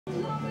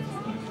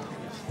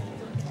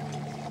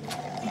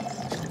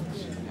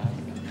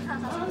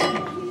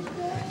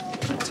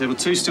Table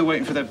 2 still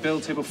waiting for their bill.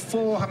 Table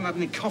 4 haven't had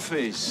any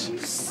coffees.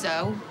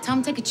 So, tell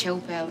them to take a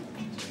chill pill.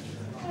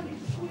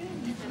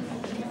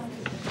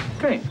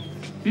 Kate,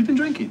 you've been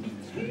drinking?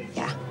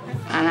 Yeah,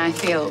 and I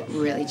feel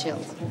really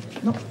chilled.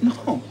 No,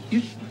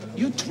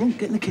 you're drunk.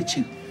 Get in the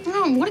kitchen. I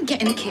don't want to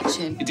get in the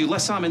kitchen. You do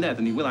less harm in there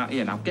than you will out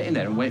here. Now get in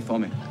there and wait for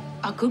me.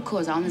 I could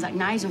cause harm. There's like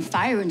knives and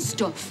fire and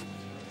stuff.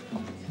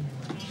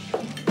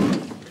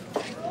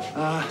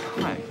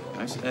 Hi,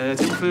 guys.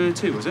 Table for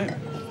 2, was it?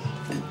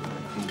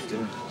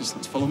 Just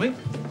let's follow me.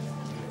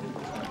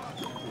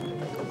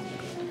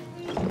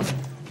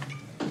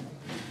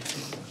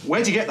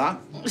 Where'd you get that?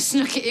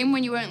 Snuck it in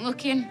when you weren't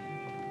looking.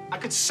 I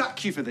could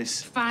sack you for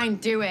this. Fine,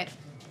 do it.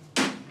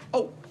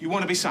 Oh, you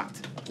want to be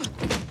sacked?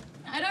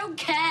 I don't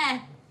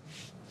care.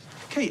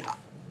 Kate,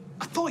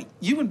 I thought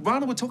you and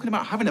Rana were talking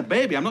about having a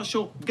baby. I'm not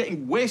sure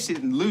getting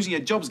wasted and losing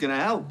your job's going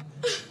to help.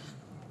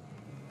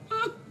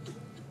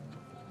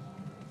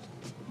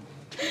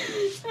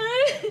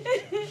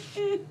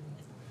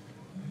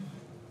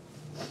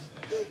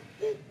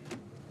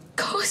 Of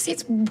course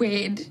it's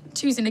weird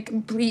choosing a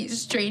complete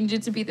stranger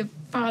to be the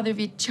father of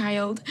your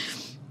child.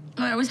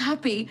 And I was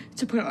happy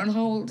to put it on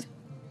hold.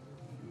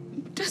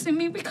 Doesn't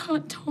mean we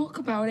can't talk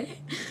about it.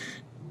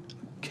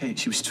 Kate,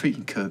 she was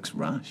treating Kirk's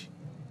rash.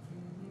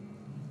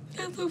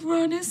 I love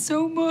Rana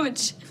so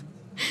much.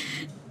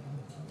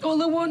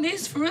 All I want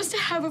is for us to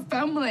have a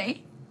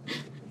family.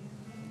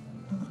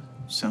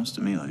 Sounds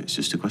to me like it's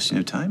just a question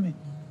of timing.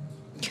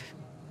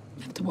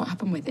 After what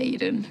happened with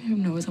Aiden, who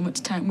knows how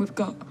much time we've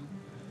got.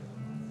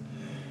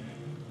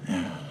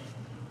 Yeah,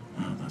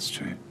 well, that's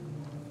true.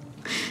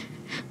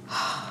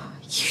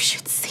 You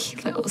should see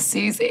little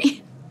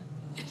Susie.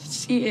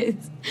 She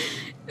is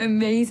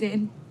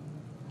amazing.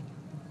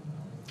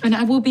 And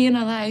I will be in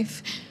her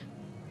life.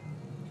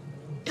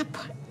 Yeah,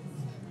 but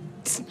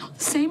it's not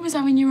the same as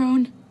having your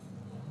own.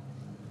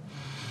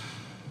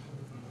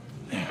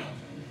 Yeah,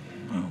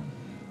 well,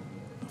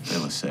 I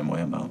feel the same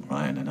way about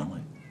Ryan and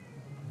Ellie.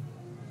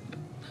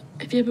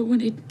 Have you ever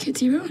wanted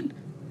kids of your own?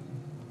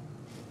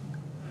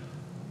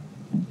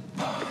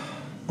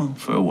 Well,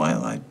 for a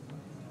while, I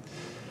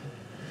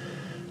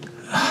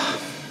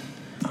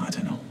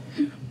don't know.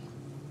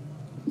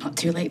 Not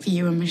too late for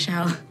you and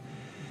Michelle.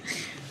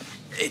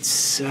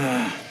 It's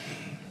not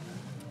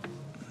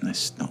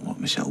what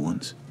Michelle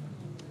wants.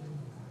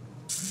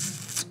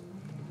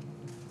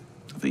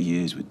 For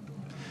years with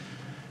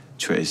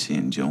Tracy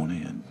and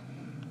Joni, and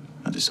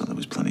I just thought there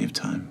was plenty of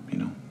time, you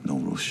know, no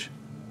rush.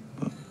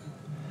 But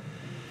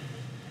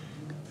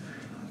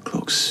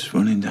clock's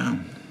running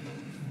down.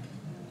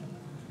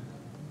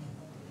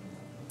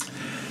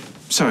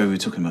 Sorry, we were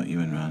talking about you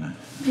and Rana.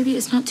 Maybe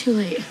it's not too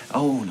late.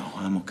 Oh, no,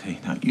 I'm okay.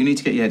 Now, you need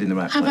to get your head in the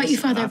right place. How about you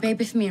father a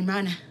baby for me and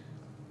Rana?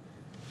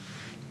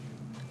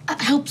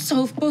 Help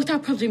solve both our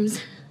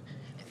problems.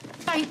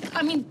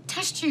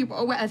 Test tube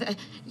or whatever.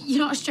 You're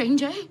not a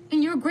stranger,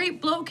 and you're a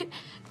great bloke.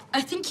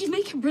 I think you'd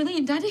make a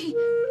brilliant daddy.